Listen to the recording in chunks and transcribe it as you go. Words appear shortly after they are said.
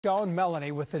Joan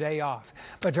Melanie with the day off.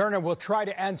 Moderna will try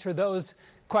to answer those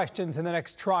questions in the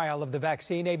next trial of the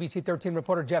vaccine. ABC 13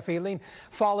 reporter Jeff Ealing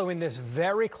following this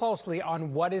very closely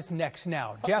on what is next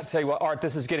now. Jeff? I'll tell you what, Art,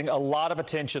 this is getting a lot of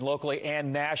attention locally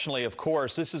and nationally, of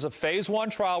course. This is a phase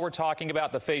 1 trial we're talking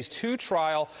about. The phase 2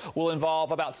 trial will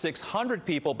involve about 600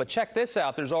 people. But check this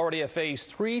out. There's already a phase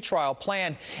 3 trial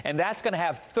planned, and that's going to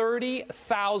have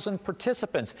 30,000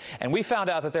 participants. And we found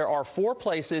out that there are 4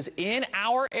 places in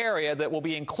our area that will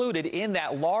be included in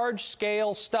that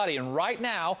large-scale study. And right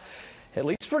now, at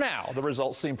least for now, the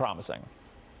results seem promising.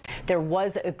 There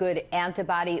was a good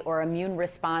antibody or immune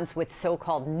response with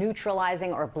so-called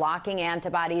neutralizing or blocking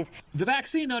antibodies. The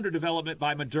vaccine under development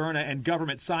by Moderna and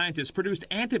government scientists produced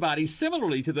antibodies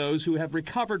similarly to those who have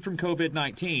recovered from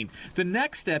COVID-19. The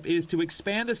next step is to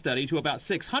expand the study to about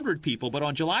 600 people, but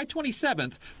on July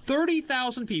 27th,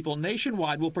 30,000 people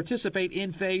nationwide will participate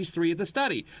in phase 3 of the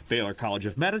study. Baylor College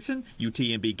of Medicine,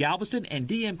 UTMB Galveston, and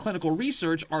DM Clinical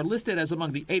Research are listed as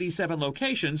among the 87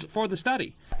 locations for the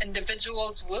study.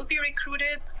 Individuals will be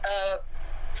recruited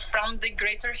from the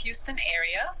greater Houston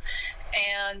area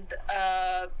and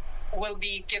will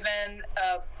be given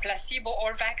a placebo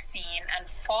or vaccine and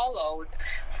followed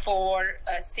for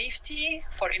safety,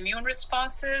 for immune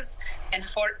responses, and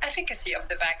for efficacy of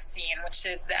the vaccine, which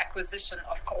is the acquisition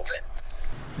of COVID.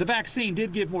 The vaccine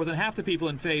did give more than half the people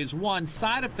in phase 1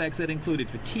 side effects that included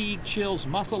fatigue, chills,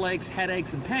 muscle aches,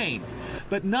 headaches, and pains.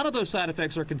 But none of those side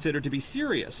effects are considered to be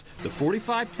serious. The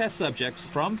 45 test subjects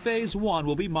from phase 1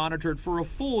 will be monitored for a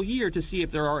full year to see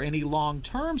if there are any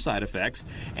long-term side effects.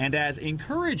 And as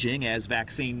encouraging as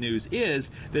vaccine news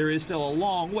is, there is still a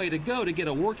long way to go to get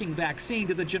a working vaccine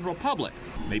to the general public.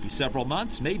 Maybe several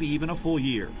months, maybe even a full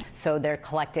year. So they're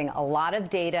collecting a lot of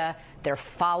data. They're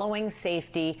following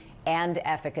safety and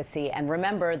efficacy. And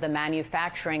remember, the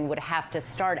manufacturing would have to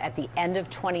start at the end of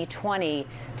 2020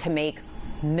 to make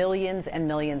millions and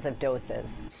millions of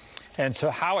doses. And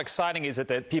so how exciting is it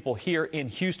that people here in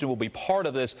Houston will be part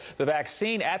of this? The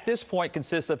vaccine at this point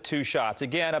consists of 2 shots.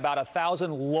 Again, about 1,000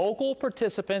 local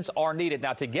participants are needed.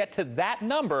 Now, to get to that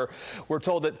number, we're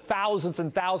told that thousands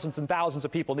and thousands and thousands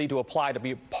of people need to apply to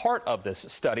be part of this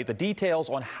study. The details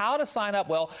on how to sign up,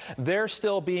 well, they're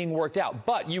still being worked out.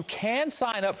 But you can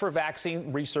sign up for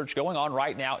vaccine research going on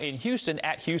right now in Houston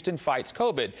at Houston Fights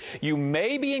COVID. You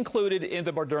may be included in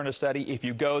the Moderna study if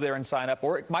you go there and sign up,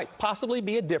 or it might possibly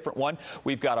be a different one.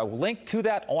 We've got a link to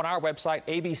that on our website,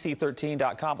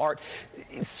 abc13.com. Art,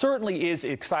 it certainly is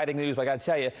exciting news, but I got to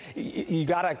tell you, you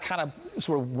got to kind of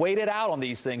sort of wait it out on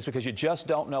these things because you just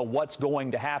don't know what's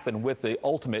going to happen with the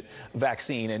ultimate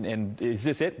vaccine. And is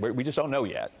this it? We just don't know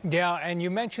yet. Yeah, and you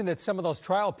mentioned that some of those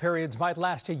trial periods might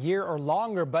last a year or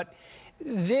longer, but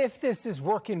if this is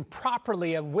working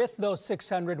properly with those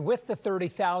 600, with the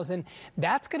 30,000,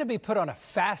 that's going to be put on a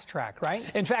fast track, right?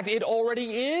 In fact, it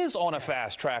already is on a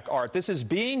fast track, Art. This is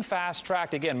being fast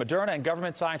tracked. Again, Moderna and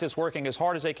government scientists working as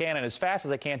hard as they can and as fast as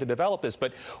they can to develop this.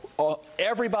 But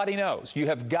everybody knows you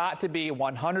have got to be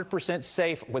 100%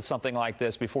 safe with something like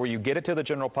this before you get it to the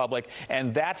general public.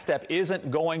 And that step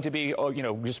isn't going to be,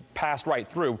 just passed right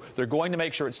through. They're going to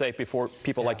make sure it's safe before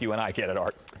people like you and I get it,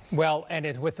 Art. Well, and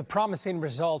with the promising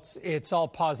results, it's all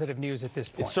positive news at this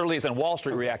point. It certainly is, and Wall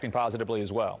Street reacting positively as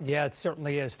well. Yeah, it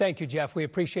certainly is. Thank you, Jeff. We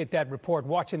appreciate that report,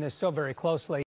 watching this so very closely.